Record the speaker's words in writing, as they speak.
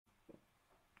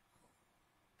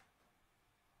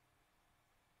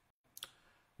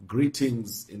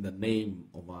Greetings in the name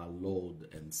of our Lord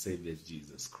and Savior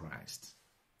Jesus Christ.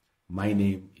 My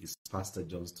name is Pastor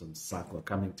Johnston Sakwa,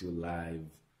 coming to you live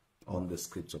on the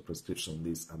Scripture Prescription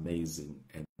this amazing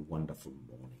and wonderful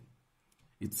morning.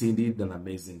 It's indeed an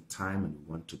amazing time, and we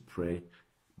want to pray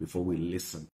before we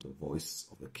listen to the voice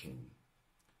of the King.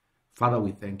 Father,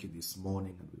 we thank you this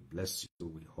morning, and we bless you,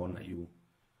 we honor you,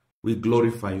 we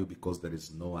glorify you, because there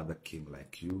is no other King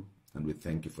like you, and we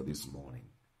thank you for this morning.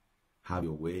 Have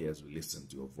your way as we listen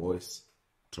to your voice.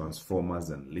 Transform us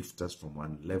and lift us from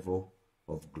one level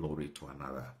of glory to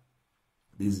another.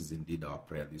 This is indeed our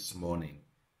prayer this morning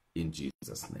in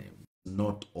Jesus' name. It's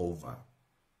not over.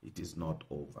 It is not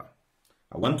over.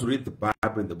 I want to read the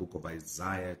Bible in the book of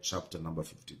Isaiah, chapter number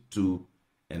 52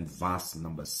 and verse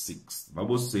number 6. The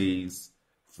Bible says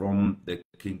from the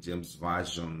King James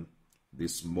Version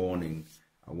this morning,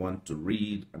 I want to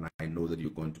read, and I know that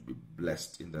you're going to be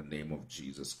blessed in the name of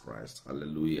Jesus Christ.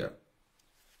 Hallelujah.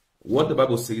 What the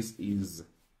Bible says is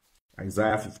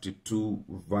Isaiah 52,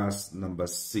 verse number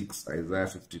 6. Isaiah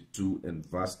 52 and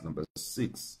verse number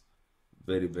 6.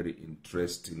 Very, very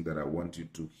interesting that I want you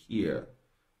to hear.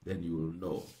 Then you will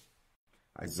know.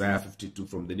 Isaiah 52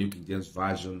 from the New King James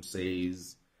Version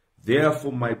says,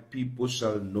 "Therefore my people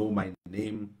shall know my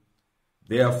name.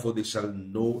 Therefore they shall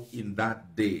know in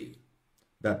that day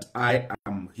that I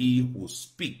am he who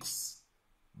speaks.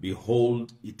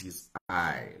 Behold, it is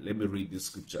I." Let me read this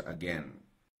scripture again.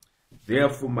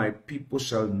 "Therefore my people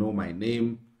shall know my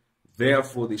name.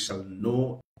 Therefore they shall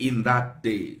know in that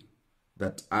day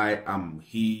that I am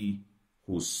he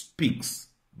who speaks.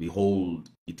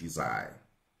 Behold, it is I."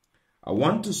 I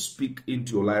want to speak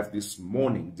into your life this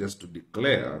morning just to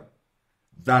declare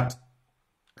that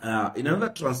in another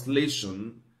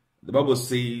translation, the Bible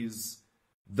says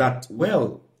that,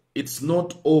 well, it's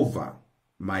not over.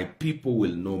 My people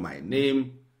will know my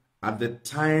name at the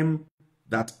time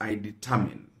that I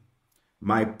determine.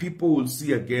 My people will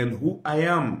see again who I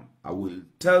am. I will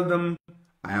tell them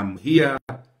I am here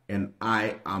and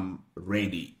I am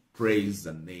ready. Praise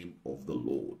the name of the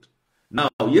Lord. Now,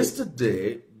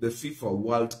 yesterday, the FIFA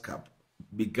World Cup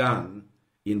began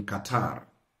in Qatar.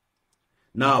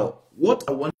 Now, what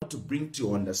I want to bring to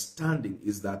your understanding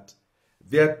is that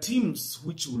there are teams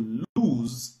which will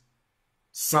lose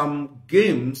some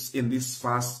games in this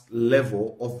first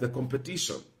level of the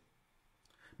competition.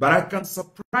 But I can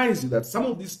surprise you that some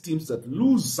of these teams that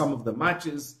lose some of the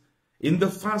matches in the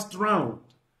first round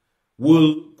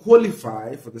will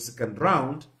qualify for the second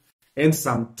round, and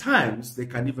sometimes they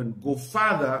can even go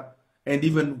further and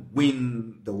even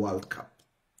win the World Cup.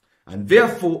 And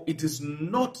therefore, it is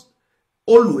not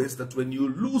always that when you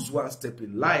lose one step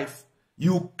in life,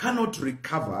 you cannot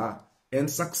recover and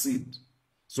succeed.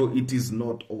 So it is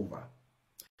not over.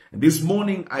 And this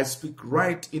morning, I speak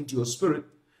right into your spirit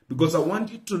because I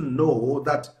want you to know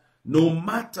that no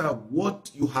matter what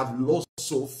you have lost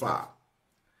so far,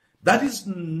 that is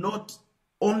not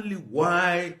only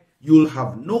why you'll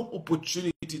have no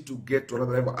opportunity to get to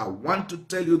another level. I want to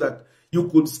tell you that you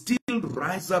could still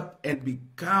rise up and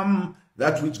become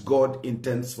that which God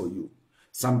intends for you.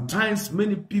 Sometimes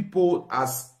many people are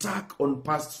stuck on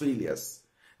past failures.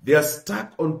 They are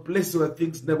stuck on places where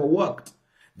things never worked.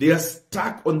 They are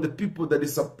stuck on the people that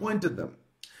disappointed them.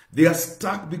 They are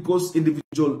stuck because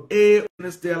individual A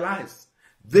honest their lives.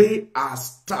 They are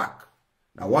stuck.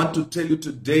 I want to tell you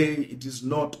today, it is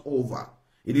not over.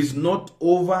 It is not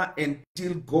over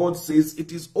until God says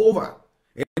it is over.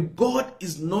 And God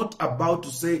is not about to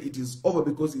say it is over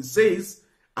because he says,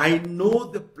 "I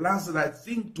know the plans that I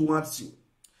think towards you.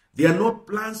 They are not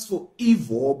plans for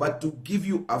evil, but to give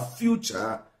you a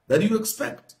future that you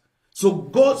expect." So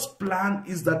God's plan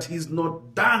is that he's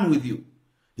not done with you.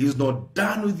 He's not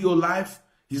done with your life.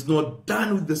 He's not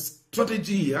done with the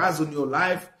strategy he has on your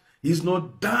life. He's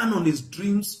not done on his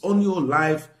dreams on your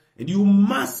life. And you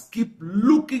must keep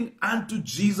looking unto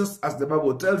Jesus, as the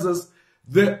Bible tells us,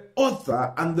 the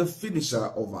author and the finisher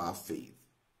of our faith.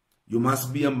 You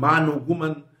must be a man or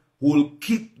woman who will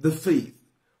keep the faith,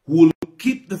 who will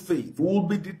keep the faith, who will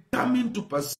be determined to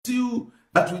pursue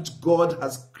that which God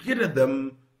has created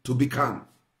them to become.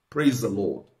 Praise the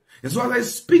Lord. And so as I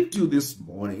speak to you this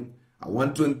morning, I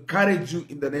want to encourage you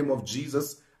in the name of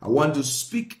Jesus. I want to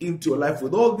speak into your life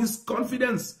with all this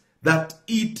confidence that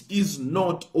it is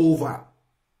not over.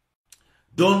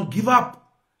 Don't give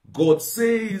up. God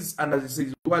says, and as he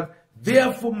says,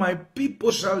 "Therefore my people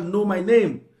shall know my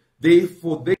name.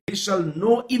 Therefore they shall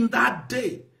know in that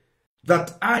day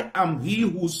that I am he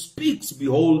who speaks.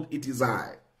 Behold, it is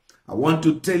I." I want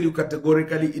to tell you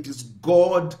categorically, it is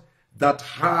God that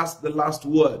has the last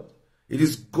word. It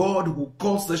is God who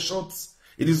calls the shots.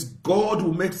 It is God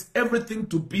who makes everything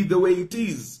to be the way it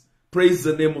is. Praise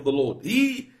the name of the Lord.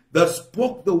 He that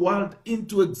spoke the world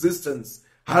into existence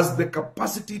has the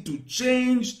capacity to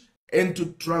change and to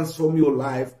transform your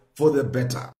life for the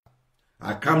better.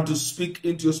 I come to speak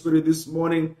into your spirit this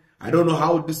morning. I don't know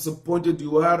how disappointed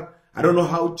you are. I don't know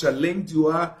how challenged you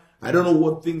are. I don't know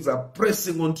what things are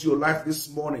pressing onto your life this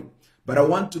morning. But I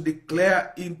want to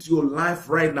declare into your life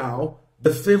right now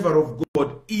the favor of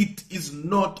God. It is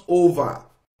not over.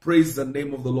 Praise the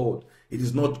name of the Lord. It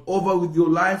is not over with your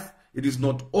life. It is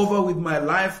not over with my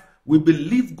life. We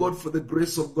believe God for the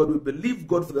grace of God. We believe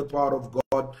God for the power of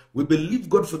God. We believe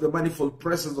God for the manifold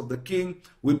presence of the King.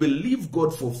 We believe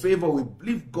God for favor. We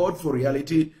believe God for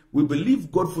reality. We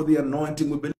believe God for the anointing.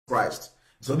 We believe Christ.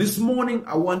 So this morning,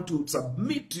 I want to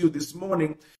submit to you this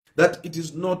morning that it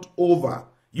is not over.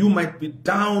 You might be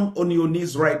down on your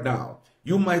knees right now.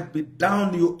 You might be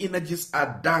down. Your energies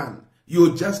are done.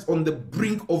 You're just on the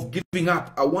brink of giving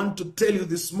up. I want to tell you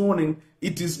this morning,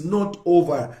 it is not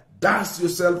over. Dust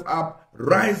yourself up,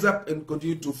 rise up, and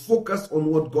continue to focus on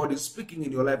what God is speaking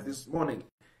in your life this morning.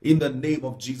 In the name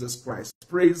of Jesus Christ.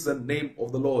 Praise the name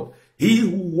of the Lord. He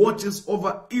who watches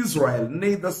over Israel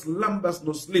neither slumbers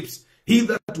nor sleeps. He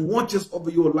that watches over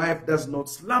your life does not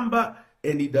slumber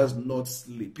and he does not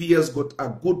sleep. He has got a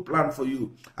good plan for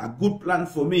you, a good plan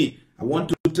for me. I want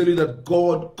to tell you that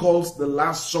God calls the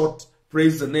last shot.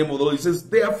 Praise the name of the Lord. He says,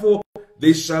 therefore,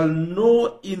 they shall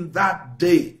know in that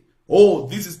day. Oh,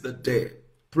 this is the day.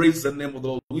 Praise the name of the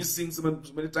Lord. We sing so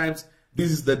many times,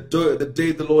 this is the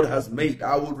day the Lord has made.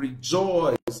 I will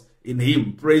rejoice in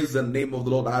him. Praise the name of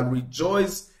the Lord. I'll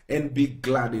rejoice and be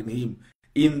glad in him.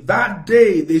 In that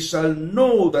day they shall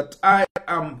know that I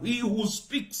am he who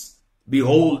speaks.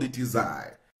 Behold, it is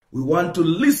I. We want to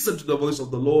listen to the voice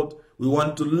of the Lord. We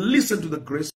want to listen to the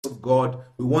grace of God.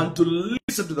 We want to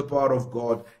listen to the power of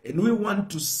God. And we want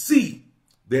to see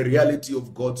the reality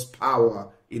of God's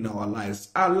power in our lives.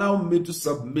 Allow me to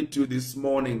submit to you this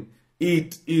morning.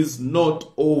 It is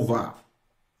not over.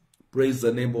 Praise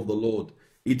the name of the Lord.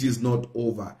 It is not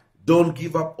over. Don't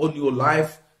give up on your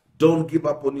life. Don't give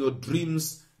up on your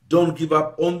dreams. Don't give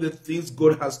up on the things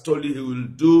God has told you he will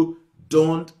do.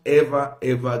 Don't ever,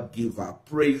 ever give up.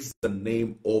 Praise the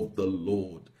name of the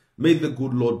Lord. May the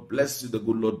good Lord bless you. The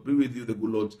good Lord be with you. The good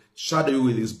Lord shadow you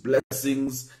with his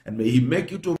blessings. And may he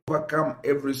make you to overcome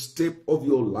every step of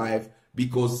your life,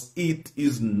 because it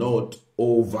is not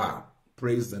over.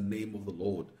 Praise the name of the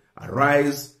Lord.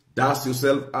 Arise, dust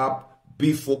yourself up,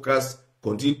 be focused,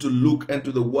 continue to look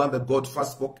into the one that God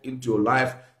first spoke into your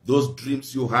life, those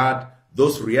dreams you had,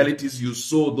 those realities you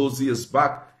saw those years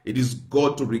back. It is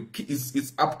God to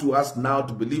it's up to us now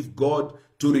to believe God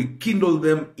to rekindle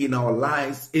them in our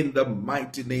lives in the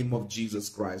mighty name of Jesus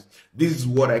Christ. This is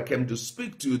what I came to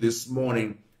speak to you this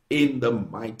morning in the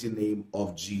mighty name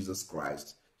of Jesus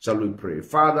Christ. Shall we pray?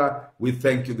 Father, we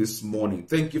thank you this morning.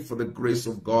 Thank you for the grace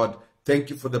of God.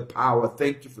 Thank you for the power.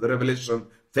 Thank you for the revelation.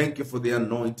 Thank you for the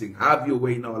anointing. Have your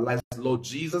way in our lives, Lord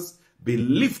Jesus. Be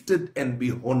lifted and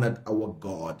be honored, our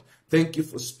God. Thank you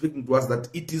for speaking to us that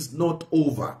it is not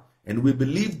over. And we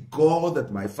believe, God,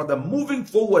 that my Father, moving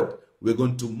forward, we're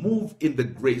going to move in the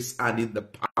grace and in the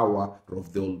power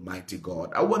of the Almighty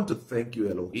God. I want to thank you,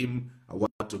 Elohim. I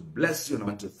want to bless you and I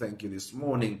want to thank you this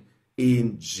morning.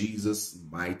 In Jesus'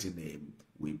 mighty name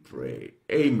we pray.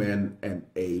 Amen and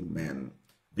amen.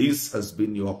 This has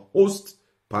been your host,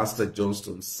 Pastor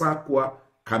Johnston Sakwa,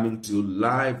 coming to you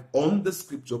live on the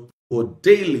scripture for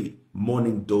daily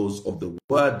morning dose of the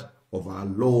word of our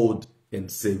Lord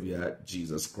and Savior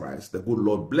Jesus Christ. The good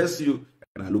Lord bless you,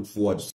 and I look forward to